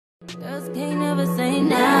Girls can't never say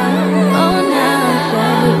no. Oh no.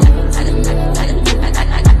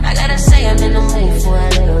 I gotta say I'm in the mood for a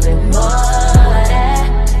little bit more.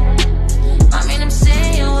 I mean, I'm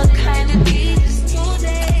saying what kind of deeds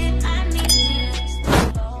today I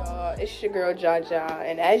need. It's your girl Jaja,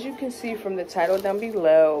 and as you can see from the title down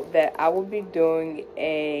below, that I will be doing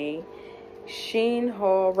a SHEIN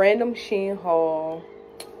haul, random SHEIN haul.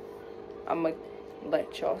 I'm gonna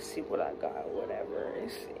let y'all see what I got, whatever, and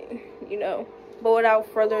see, you know. But without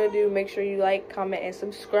further ado, make sure you like, comment, and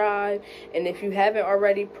subscribe. And if you haven't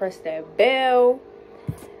already, press that bell.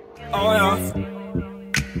 Oh yeah.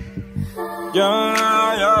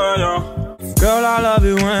 Yeah. Girl, I love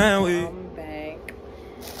it when we. I'm back.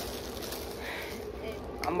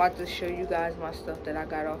 I'm about to show you guys my stuff that I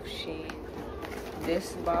got off SHEIN.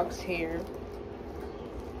 This box here.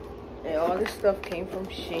 And all this stuff came from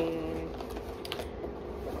SHEIN.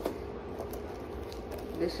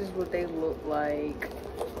 This is what they look like,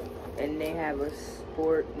 and they have a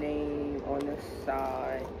sport name on the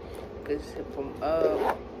side. This zip them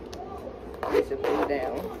up, this zip them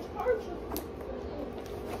down,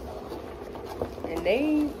 and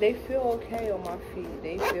they feel okay on my feet.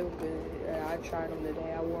 They feel good. I tried them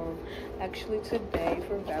today. I wore them actually today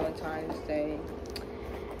for Valentine's Day.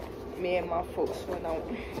 Me and my folks went out.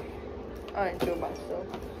 I enjoyed myself.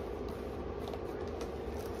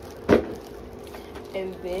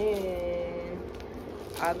 And then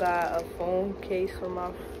I got a phone case for my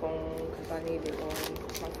phone because I needed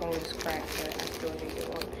one. My phone is cracked, but I still needed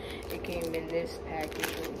one. It came in this package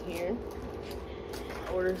in here.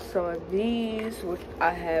 I ordered some of these, which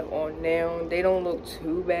I have on now. They don't look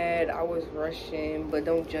too bad. I was rushing, but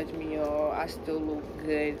don't judge me, y'all. I still look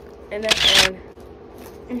good. And that's on.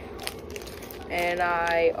 And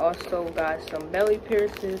I also got some belly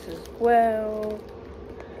piercings as well,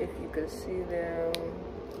 if you can see them.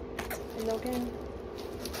 Okay.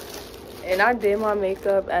 And I did my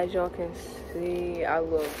makeup, as y'all can see.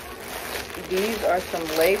 These are some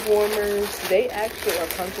leg warmers. They actually are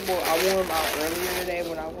comfortable. I wore them out earlier today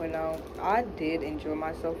when I went out. I did enjoy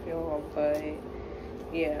myself, y'all, but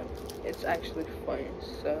yeah, it's actually fun.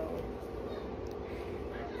 So,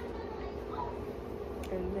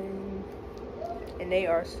 and they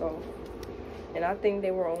are soft. And I think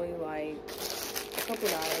they were only like a couple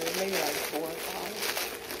dollars, maybe like $4 or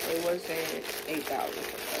 $5. It wasn't $8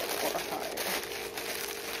 or higher.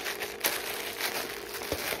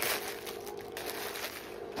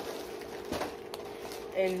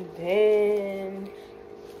 And then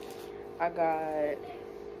I got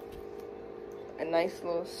a nice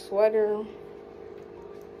little sweater.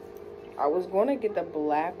 I was going to get the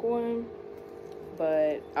black one,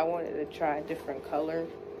 but I wanted to try a different color,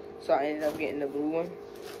 so I ended up getting the blue one.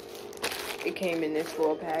 It came in this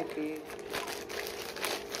little package.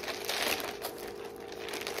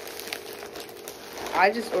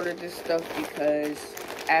 I just ordered this stuff because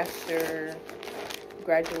after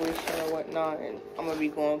graduation or whatnot, I'm gonna be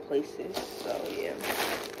going places, so yeah.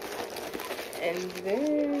 And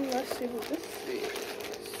then let's see what this is.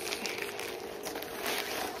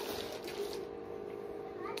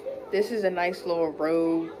 This is a nice little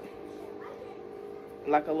robe,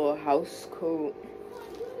 like a little house coat.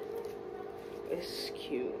 It's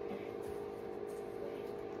cute.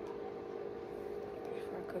 If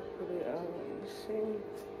I could put it on, see.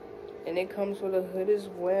 And it comes with a hood as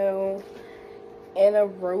well, and a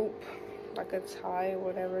rope, like a tie or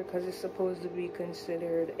whatever, because it's supposed to be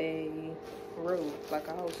considered a robe, like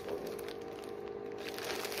a house robe.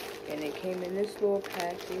 And it came in this little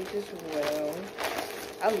package as well.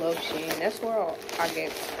 I love SHEIN. That's where I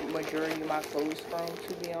get majority of my clothes from,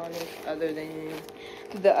 to be honest, other than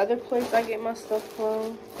the other place I get my stuff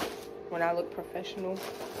from when I look professional.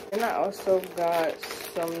 And I also got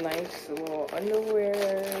some nice little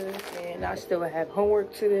underwear, and I still have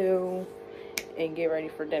homework to do and get ready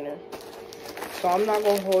for dinner. So I'm not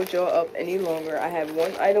gonna hold y'all up any longer. I have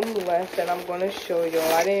one item left that I'm gonna show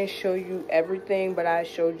y'all. I didn't show you everything, but I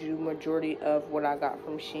showed you majority of what I got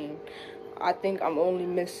from SHEIN. I think I'm only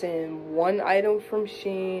missing one item from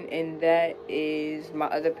SHEIN, and that is my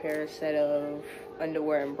other set of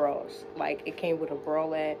underwear and bras. Like, it came with a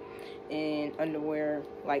bralette and underwear,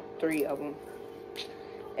 like 3 of them.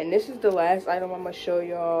 And this is the last item I'm gonna show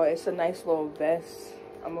y'all. It's a nice little vest.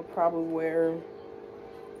 I'm gonna probably wear.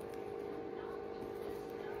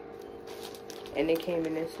 And it came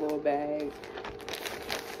in this little bag.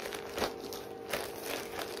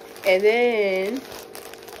 And then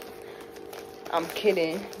I'm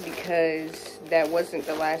kidding, because that wasn't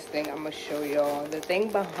the last thing I'm gonna show y'all. The thing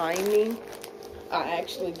behind me, I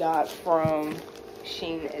actually got from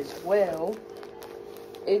SHEIN as well.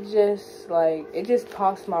 it just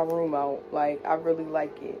pops my room out. Like, I really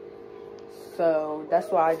like it. So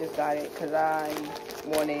that's why I just got it, because I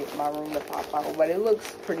wanted my room to pop out. But it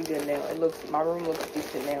looks pretty good now. My room looks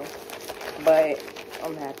decent now. But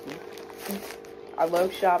I'm happy. I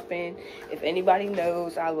love shopping. If anybody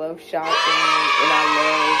knows, I love shopping and I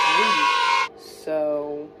love weed.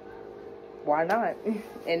 So why not?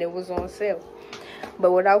 And it was on sale.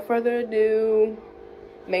 But without further ado,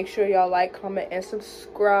 make sure y'all like, comment, and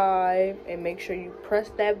subscribe. And make sure you press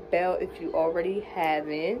that bell if you already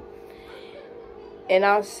haven't. And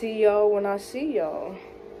I'll see y'all when I see y'all.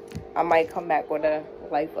 I might come back with a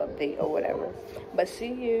life update or whatever. But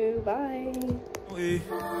see you. Bye.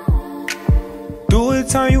 Do it,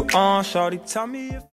 turn you on, shawty. Tell me if